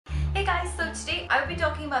guys, so today I'll be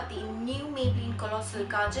talking about the new Maybelline Colossal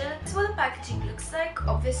Kajal. This is what the packaging looks like.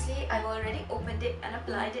 Obviously, I've already opened it and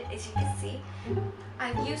applied it, as you can see.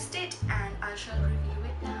 I've used it and I shall review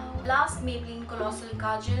it now. Last Maybelline Colossal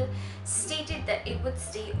Kajal stated that it would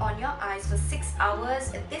stay on your eyes for 6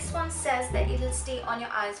 hours. This one says that it'll stay on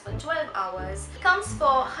your eyes for 12 hours. It comes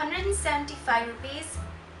for 175 rupees.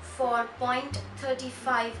 For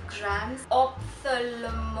 0.35 grams,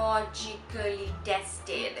 ophthalmologically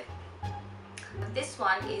tested. This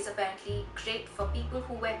one is apparently great for people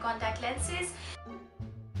who wear contact lenses.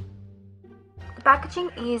 The packaging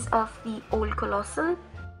is of the old Colossal.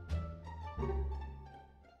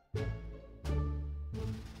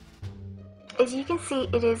 As you can see,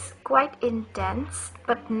 it is quite intense,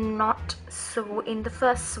 but not so in the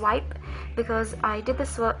first swipe, because I did the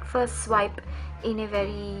first swipe in a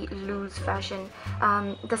very loose fashion.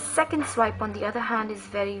 The second swipe, on the other hand, is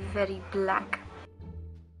very black.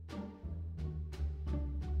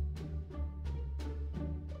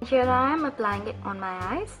 Here I am applying it on my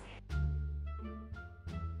eyes.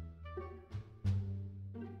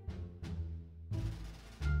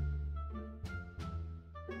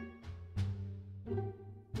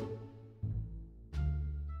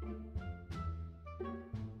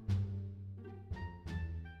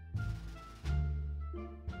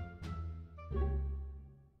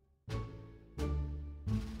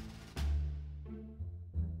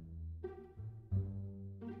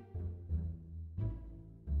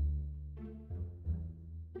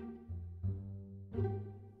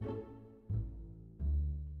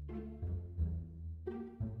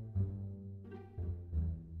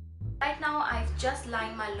 Right now I've just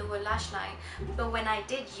lined my lower lash line, but when I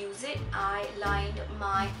did use it, I lined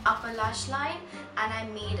my upper lash line and I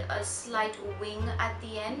made a slight wing at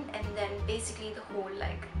the end, and then basically the whole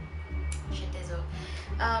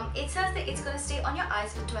it says that it's going to stay on your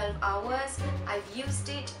eyes for 12 hours. I've used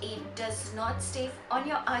it. It does not stay on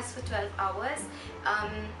your eyes for 12 hours.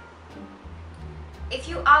 If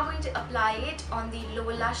you are going to apply it on the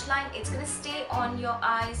lower lash line, it's going to stay on your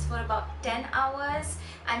eyes for about 10 hours,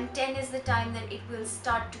 and 10 is the time that it will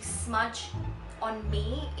start to smudge. On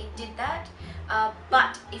me, it did that.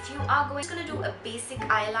 But if you are going to do a basic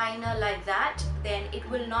eyeliner like that, then it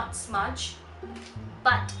will not smudge.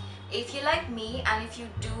 But if you're like me and if you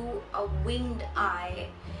do a winged eye,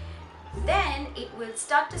 then it will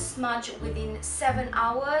start to smudge within 7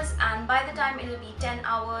 hours, and by the time it will be 10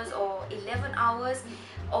 hours or 11 hours,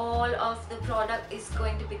 all of the product is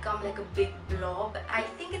going to become like a big blob. I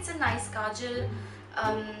think it's a nice kajal.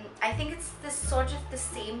 I think it's the sort of the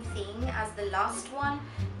same thing as the last one.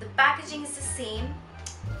 The packaging is the same.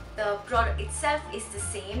 The product itself is the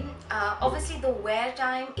same. Obviously the wear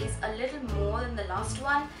time is a little more than the last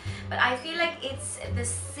one, but I feel like it's the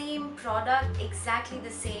same product, exactly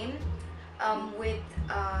the same, with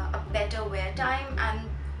a better wear time. And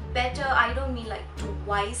better, I don't mean like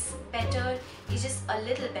twice better, it's just a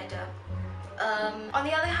little better. On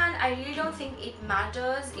the other hand, I really don't think it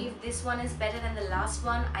matters if this one is better than the last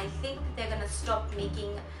one. I think they're gonna stop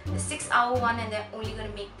making the 6-hour one and they're only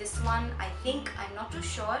gonna make this one. I'm not too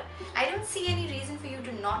sure. I don't see any reason for you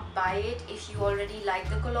to not buy it if you already like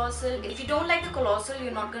the Colossal. If you don't like the Colossal,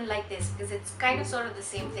 you're not gonna like this, because it's kind of sort of the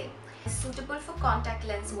same thing. It's suitable for contact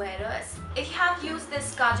lens wearers. If you have used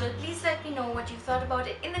this kajal, please let me know what you thought about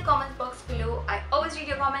it in the comment box below. I always read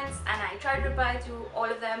your comments and I try to reply to all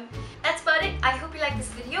of them. That's about it. I hope you liked this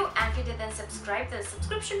video, and if you did, then subscribe. There's a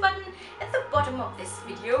subscription button at the bottom of this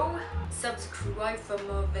video. Subscribe for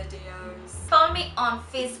more videos. Follow me on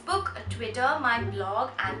Facebook, Twitter, my blog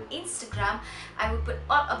and Instagram. I will put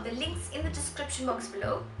all of the links in the description box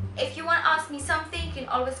below. If you want to ask me something, you can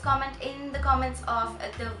always comment in the comments of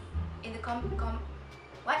in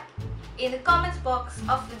the comments box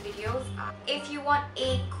of the videos. If you want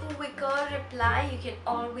a quicker reply, you can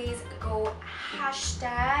always go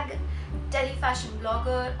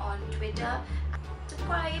 #DelhiFashionBlogger on Twitter.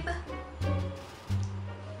 Subscribe.